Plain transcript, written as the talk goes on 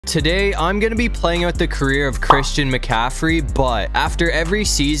Today, I'm going to be playing out the career of Christian McCaffrey, but after every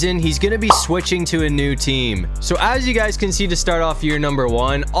season, he's going to be switching to a new team. So as you guys can see to start off year number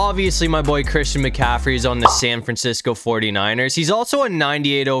 1, obviously my boy Christian McCaffrey is on the San Francisco 49ers. He's also a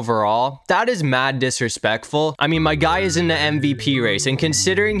 98 overall. That is mad disrespectful. I mean, my guy is in the MVP race, and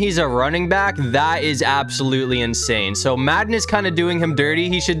considering he's a running back, that is absolutely insane. So Madden is kind of doing him dirty.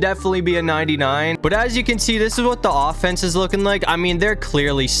 He should definitely be a 99. But as you can see, this is what the offense is looking like. I mean, they're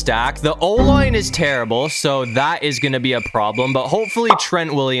clearly stacked. The O-line is terrible, so that is going to be a problem, but hopefully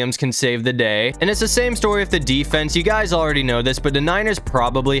Trent Williams can save the day. And it's the same story with the defense. You guys already know this, but the Niners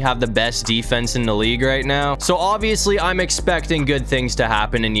probably have the best defense in the league right now. So obviously, I'm expecting good things to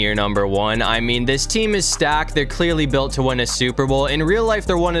happen in year number 1. I mean, this team is stacked. They're clearly built to win a Super Bowl. In real life,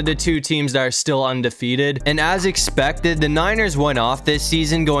 they're one of the 2 teams that are still undefeated. And as expected, the Niners went off this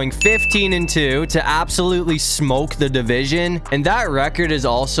season going 15-2 to absolutely smoke the division. And that record is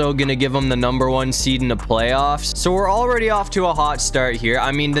also going to give them the #1 seed in the playoffs. So we're already off to a hot start here.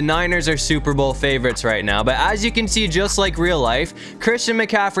 I mean, the Niners are Super Bowl favorites right now, but as you can see, just like real life, Christian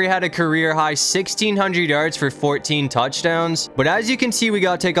McCaffrey had a career high 1,600 yards for 14 touchdowns. But as you can see, we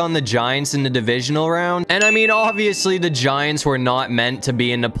got to take on the Giants in the divisional round. And I mean, obviously the Giants were not meant to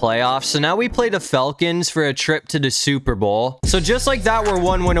be in the playoffs. So now we play the Falcons for a trip to the Super Bowl. So just like that, we're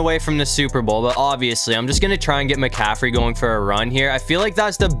 1 win away from the Super Bowl. But obviously, I'm just going to try and get McCaffrey going for a run here. I feel like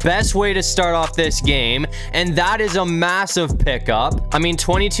that's the best way to start off this game, and that is a massive pickup. I mean,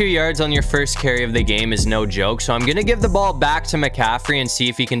 22 yards on your first carry of the game is no joke, so I'm gonna give the ball back to McCaffrey and see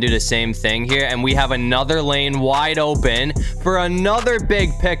if he can do the same thing here. And we have another lane wide open for another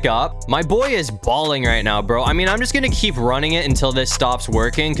big pickup. My boy is balling right now, bro. I mean, I'm just gonna keep running it until this stops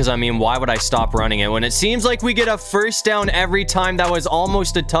working, because I mean, why would I stop running it when it seems like we get a first down every time? That was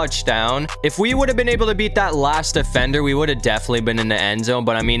almost a touchdown. If we would have been able to beat that last defender, we would have definitely been in the end zone.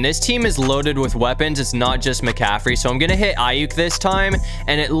 But I mean, this team is loaded with weapons. It's not just McCaffrey. So I'm going to hit Ayuk this time,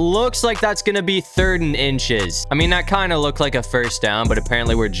 and it looks like that's going to be 3rd and inches. I mean, that kind of looked like a first down, but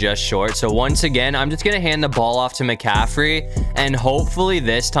apparently we're just short. So once again, I'm just going to hand the ball off to McCaffrey, and hopefully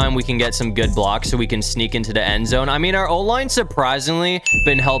this time we can get some good blocks so we can sneak into the end zone. I mean, our O-line surprisingly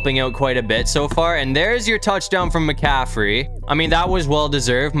been helping out quite a bit so far, and there's your touchdown from McCaffrey. I mean, that was well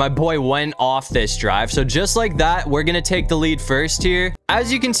deserved. My boy went off this drive. So just like that, we're going to take the lead first here.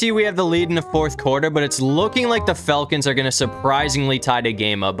 As you can see, we have the lead in the 4th quarter, but it's looking like the Falcons are going to surprisingly tie the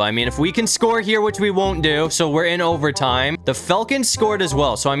game up. I mean, if we can score here, which we won't do, so we're in overtime. The Falcons scored as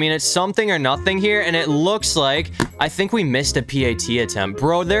well. So, I mean, it's something or nothing here, and it looks like I think we missed a PAT attempt.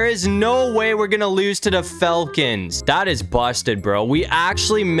 Bro, there is no way we're going to lose to the Falcons. That is busted, bro. We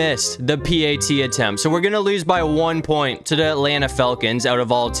actually missed the PAT attempt. So we're going to lose by 1 point to the Atlanta Falcons out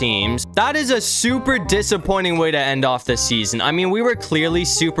of all teams. That is a super disappointing way to end off the season. I mean, we were clearly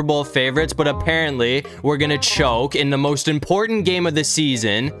Super Bowl favorites, but apparently we're going to choke in the most important game of the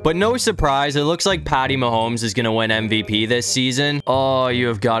season. But no surprise, it looks like Patty Mahomes is going to win MVP this season. Oh, you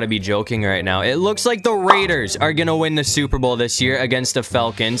have got to be joking right now. It looks like the Raiders are going to win the Super Bowl this year against the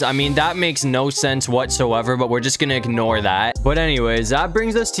Falcons. I mean, that makes no sense whatsoever, but we're just going to ignore that. But anyways, that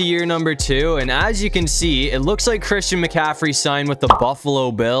brings us to year number 2. And as you can see, it looks like Christian McCaffrey signed with the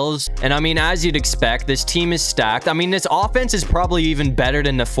Buffalo Bills. And I mean, as you'd expect, this team is stacked. I mean, this offense is probably even better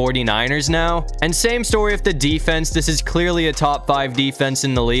than the 49ers now. And same story with the defense. This is clearly a top 5 defense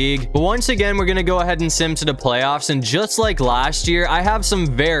in the league. But once again, we're going to go ahead and sim to the playoffs. And just like last year, I have some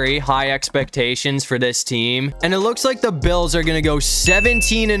very high expectations for this team. And it looks like the Bills are going to go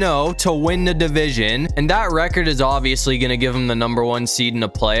 17-0 to win the division. And that record is obviously going to give them the #1 seed in the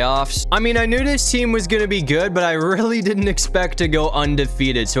playoffs. I mean, I knew this team was going to be good, but I really didn't expect to go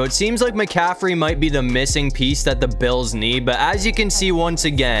undefeated. So it seems like McCaffrey might be the missing piece that the Bills need. But as you can see, once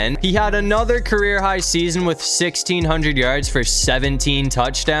again, he had another career high season with 1,600 yards for 17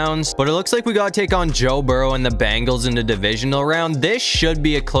 touchdowns. But it looks like we got to take on Joe Burrow and the Bengals in the divisional round. This should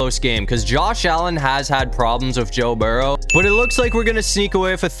be a close game because Josh Allen has had problems with Joe Burrow. But it looks like we're going to sneak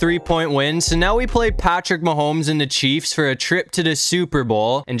away with a 3-point win. So now we play Patrick Mahomes and the Chiefs for a trip to the Super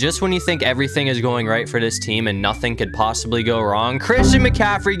Bowl. And just when you think everything is going right for this team and nothing could possibly go wrong, Christian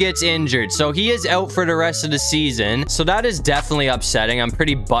McCaffrey gets injured. So he is out for the rest of the season. So that is definitely upsetting. I'm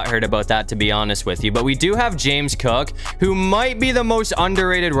pretty butthurt about that, to be honest with you. But we do have James Cook, who might be the most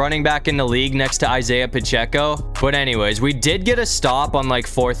underrated running back in the league next to Isaiah Pacheco. But anyways, we did get a stop on like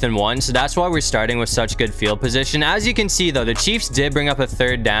 4th and 1. So that's why we're starting with such good field position. As you can see, though, the Chiefs did bring up a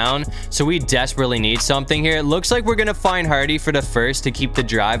 3rd down. So we desperately need something here. It looks like we're going to find Hardy for the first to keep the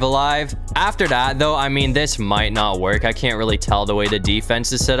drive alive. After that, though, I mean, this might not work. I can't really tell the way the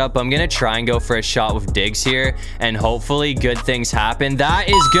defense is set up. I'm going to try and go for a shot with Diggs here. And hopefully good things things happen. That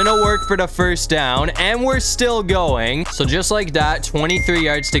is gonna work for the first down, and we're still going. So just like that, 23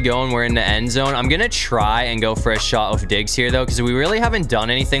 yards to go, and we're in the end zone. I'm gonna try and go for a shot with Diggs here, though, because we really haven't done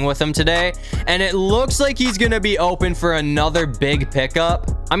anything with him today, and it looks like he's gonna be open for another big pickup.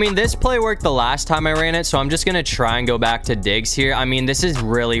 I mean, this play worked the last time I ran it, so I'm just gonna try and go back to Diggs here. I mean, this is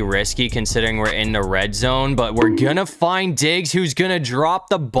really risky considering we're in the red zone, but we're gonna find Diggs, who's gonna drop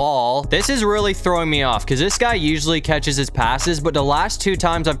the ball. This is really throwing me off because this guy usually catches his passes, but the last 2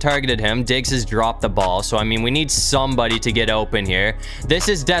 times I've targeted him, Diggs has dropped the ball. So I mean, we need somebody to get open here. This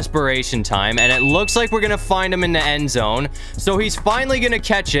is desperation time, and it looks like we're gonna find him in the end zone. So he's finally gonna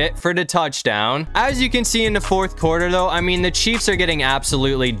catch it for the touchdown. As you can see in the 4th quarter, though, I mean, the Chiefs are getting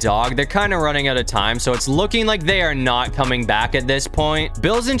absolutely dogged. They're kind of running out of time, so it's looking like they are not coming back at this point.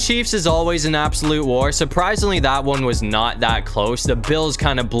 Bills and Chiefs is always an absolute war. Surprisingly, that one was not that close. The Bills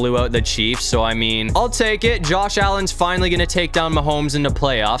kind of blew out the Chiefs, so I mean, I'll take it. Josh Allen's finally gonna take down Mahomes in the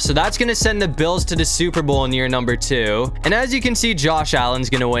playoffs, so that's gonna send the Bills to the Super Bowl in year number 2. And as you can see, Josh Allen's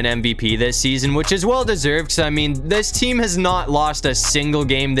gonna win MVP this season, which is well deserved, because I mean, this team has not lost a single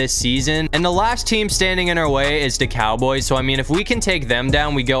game this season, and the last team standing in our way is the Cowboys. So I mean, if we can take them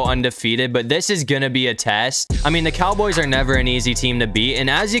down, we go undefeated, but this is gonna be a test. I mean, the Cowboys are never an easy team to beat, and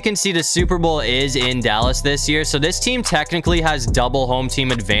as you can see, the Super Bowl is in Dallas this year, so this team technically has double home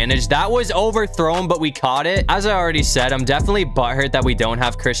team advantage. That was overthrown, but we caught it. As I already said, I'm definitely butthurt that we don't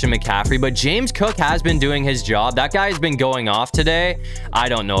have Christian McCaffrey, but James Cook has been doing his job. That guy has been going off today. I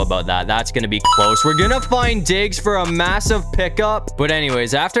don't know about that. That's gonna be close. We're gonna find Diggs for a massive pickup, but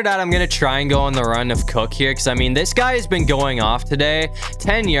anyways, after that, I'm gonna try and go on the run of Cook here, because I mean, this guy has been going off today.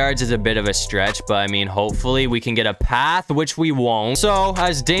 10 yards is a bit of a stretch, but I mean, hopefully we can get a path, which we won't. So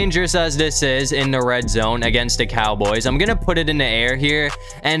as dangerous as this is in the red zone against the Cowboys, I'm gonna put it in the air here,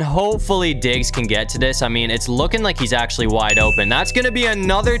 and hopefully Diggs can get to this. I mean, it's looking like he's actually wide open. That's gonna be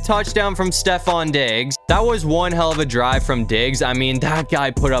another touchdown from Stephon Diggs. That was one hell of a drive from Diggs. I mean, that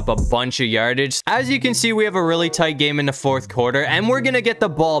guy put up a bunch of yardage. As you can see, we have a really tight game in the 4th quarter, and we're gonna get the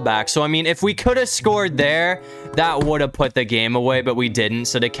ball back. So I mean, if we could have scored there, that would have put the game away, but we didn't.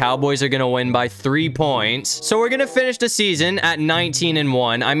 So the Cowboys are gonna win by 3 points. So we're gonna finish the season at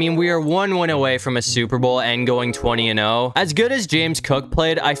 19-1. I mean, we are 1 win away from a Super Bowl and going 20-0. As good as James Cook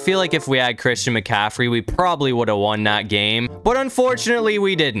played, I feel like if we had Christian McCaffrey, we probably would have won that game, but unfortunately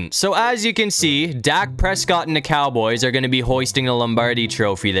we didn't. So as you can see, Dak Prescott and the Cowboys are going to be hoisting a Lombardi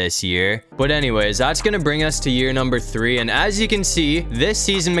trophy this year. But anyways, that's going to bring us to year number 3, and as you can see, this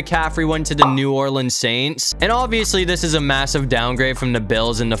season McCaffrey went to the New Orleans Saints, and obviously this is a massive downgrade from the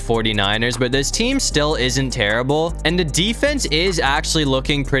Bills and the 49ers, but this team still isn't terrible, and the defense is actually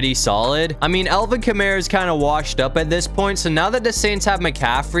looking pretty solid. I mean, Alvin Kamara is kind of washed up at this point, so now that the Saints have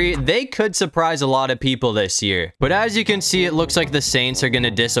McCaffrey, they could surprise a lot of people this year. But as you can see, it looks like the Saints are going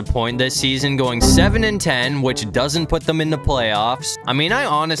to disappoint this season, going 7-10, which doesn't put them in the playoffs. I mean, I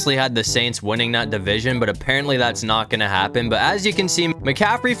honestly had the Saints winning that division, but apparently that's not going to happen. But as you can see,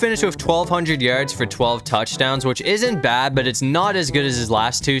 McCaffrey finished with 1,200 yards for 12 touchdowns, which isn't bad, but it's not as good as his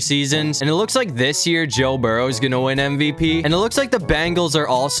last 2 seasons. And it looks like this year, Joe Burrow is going to win MVP. And it looks like the Bengals are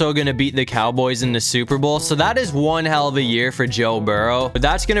also going to beat the Cowboys in the Super Bowl. So that is one hell of a year for Joe Burrow. But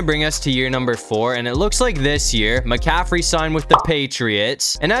that's going to bring us to year number 4. And it looks like this year, McCaffrey signed with the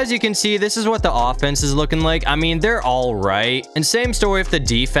Patriots. And as you can see, this is what the offense is looking like. I mean, they're all right. And same story with the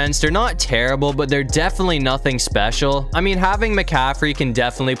defense. They're not terrible, but they're definitely nothing special. I mean, having McCaffrey can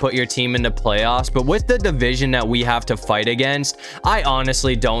definitely put your team into playoffs, but with the division that we have to fight against, I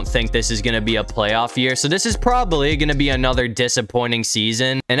honestly don't think this is going to be a playoff year. So this is probably going to be another disappointing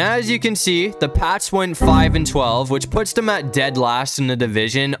season. And as you can see, the Pats went 5-12, which puts them at dead last in the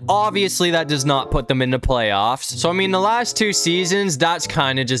division. Obviously, that does not put them into playoffs. So, I mean, the last 2 seasons, that's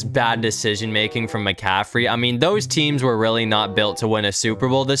kind of just bad decision-making from McCaffrey. I mean, those teams were really not built to win a Super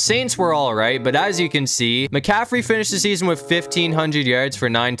Bowl. The Saints were all right, but as you can see, McCaffrey finished the season with 1,500 yards for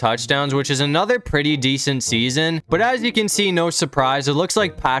 9 touchdowns, which is another pretty decent season. But as you can see, no surprise, it looks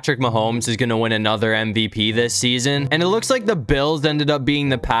like Patrick Mahomes is going to win another MVP this season. And it looks like the Bills ended up being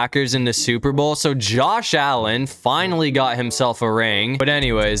the Packers in the Super Bowl, so Josh Allen finally got himself a ring. But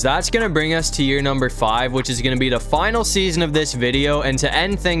anyways, that's going to bring us to year number 5, which is going to be the final season of this video. And to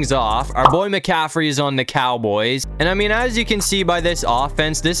end things off, our boy McCaffrey McCaffrey is on the Cowboys. And I mean, as you can see by this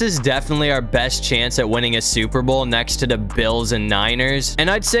offense, this is definitely our best chance at winning a Super Bowl next to the Bills and Niners. And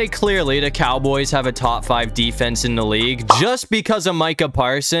I'd say clearly the Cowboys have a top 5 defense in the league just because of Micah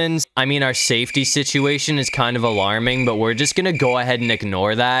Parsons. I mean, our safety situation is kind of alarming, but we're just gonna go ahead and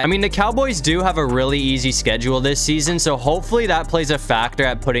ignore that. I mean, the Cowboys do have a really easy schedule this season, so hopefully that plays a factor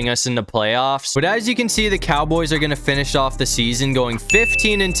at putting us in the playoffs. But as you can see, the Cowboys are gonna finish off the season going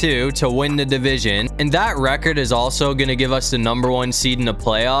 15-2 to win the division, and that record is also gonna give us the #1 seed in the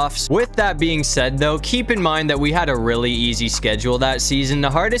playoffs. With that being said though, keep in mind that we had a really easy schedule that season. The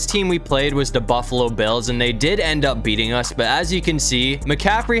hardest team we played was the Buffalo Bills, and they did end up beating us. But as you can see,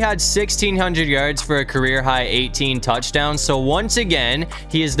 McCaffrey had 1,600 yards for a career high 18 touchdowns. So once again,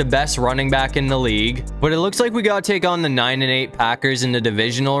 he is the best running back in the league. But it looks like we gotta take on the 9-8 Packers in the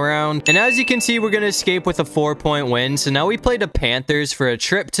divisional round. And as you can see, we're gonna escape with a 4-point win. So now we play the Panthers for a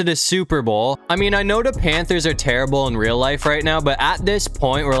trip to the Super Bowl. I mean, I know the Panthers are terrible in real life right now, but at this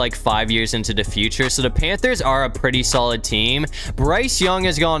point, we're like 5 years into the future. So the Panthers are a pretty solid team. Bryce Young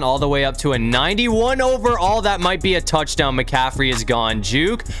has gone all the way up to a 91 overall. That might be a touchdown. McCaffrey is gone.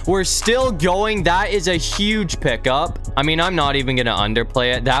 Juke, we're still going. That is a huge pickup. I mean, I'm not even gonna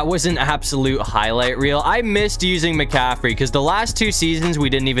underplay it. That was an absolute highlight reel. I missed using McCaffrey because the last 2 seasons we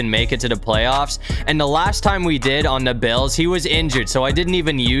didn't even make it to the playoffs, and the last time we did on the Bills, he was injured, so I didn't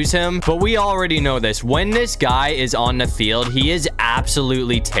even use him. But we already know this. When this guy is on the field, he is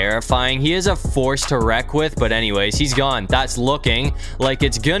absolutely terrifying. He is a force to wreck with. But anyways, he's gone. That's looking like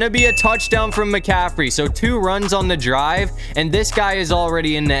it's gonna be a touchdown from McCaffrey. So 2 runs on the drive, and this guy is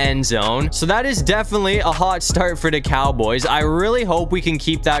already in the end zone. So that is definitely a hot start for the Cowboys. I really hope we can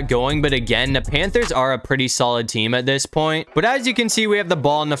keep that going. But again, the Panthers are a pretty solid team at this point. But as you can see, we have the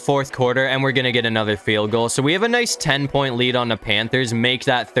ball in the 4th quarter, and we're gonna get another field goal. So we have a nice 10-point lead on the Panthers, make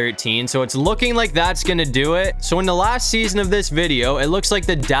that 13. So it's looking like that's gonna do it. So in the last season of this video, it looks like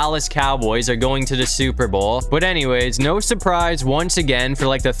the Dallas Cowboys are going to the Super Bowl. But anyways, no surprise, once again, for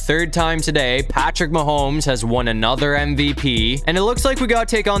like the 3rd time today, Patrick Mahomes has won another MVP. And it looks like we gotta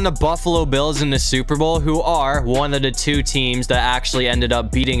take on the Buffalo Bills in the Super Bowl, who are one of the 2 teams that actually ended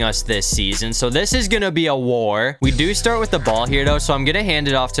up beating us this season. So this is gonna be a war. We do start with the ball here though, so I'm gonna hand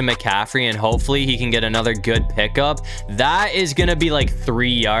it off to McCaffrey, and hopefully he can get another good pickup. That is gonna be like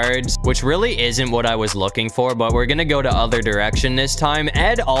 3 yards, which really isn't what I was looking for, but we're gonna go to other direction this time.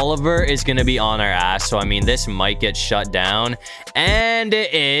 Ed Oliver is gonna be on our ass, so I mean, this might get shut down, and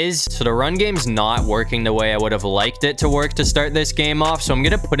it is. So the run game's not working the way I would have liked it to work to start this game off, so I'm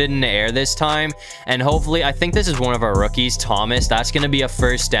gonna put it in the air this time, and hopefully, I think this is one of our rookies, Thomas. That's gonna be a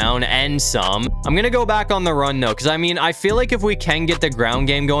 1st down and some. I'm gonna go back on the run though, because I mean, I feel like if we can get the ground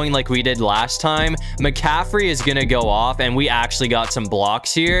game going like we did last time, McCaffrey is gonna go off, and we actually got some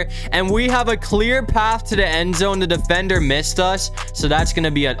blocks here, and we have a clear path to the end zone. The defender missed us, so that's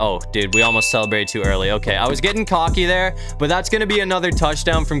gonna be a... Oh, dude, we almost celebrated too early. Okay, I was getting cocky there, but that's gonna be another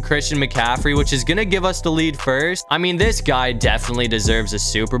touchdown from Christian McCaffrey, which is gonna give us the lead first. I mean, this guy definitely deserves a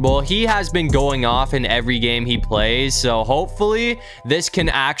Super Bowl. He has been going off in every game he plays, so hopefully this can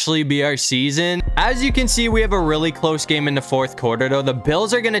actually be our season. As you can see, we have a really close game in the 4th quarter though. The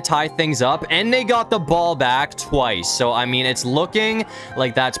Bills are gonna tie things up, and they got the ball back twice. So I mean, it's looking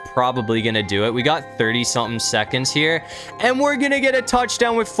like that's probably gonna do it. We got 30-something seconds here, and we're gonna get a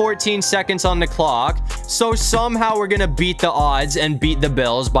touchdown with 14 seconds on the clock. So somehow we're gonna beat the odds and beat the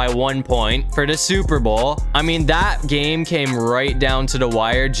Bills by 1 point for the Super Bowl. I mean, that game came right down to the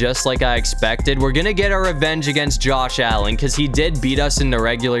wire, just like I expected. We're gonna get our revenge against Josh Allen because he did beat us in the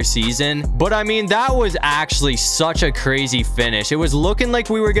regular season. But I mean, that was actually such a crazy finish. It was looking like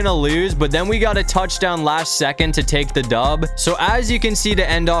we were gonna lose, but then we got a touchdown last second to take the dub. So as you can see, to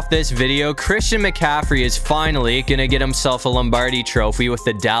end off this video, Christian McCaffrey is finally gonna get himself a Lombardi trophy with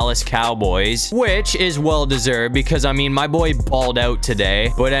the Dallas Cowboys, which is well deserved because I mean, my boy balled out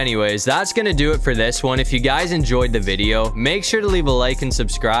today. But anyways, that's gonna do it for this one. If you guys enjoyed the video, make sure to leave a like and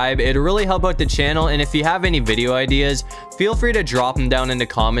subscribe. It'll really help out the channel, and if you have any video ideas, feel free to drop them down in the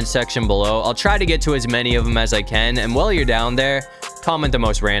comment section below. I'll try to get to as many of them as I can, and while you're down there, comment the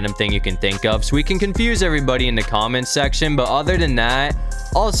most random thing you can think of so we can confuse everybody in the comments section. But other than that,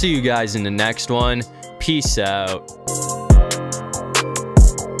 I'll see you guys in the next one. Peace out.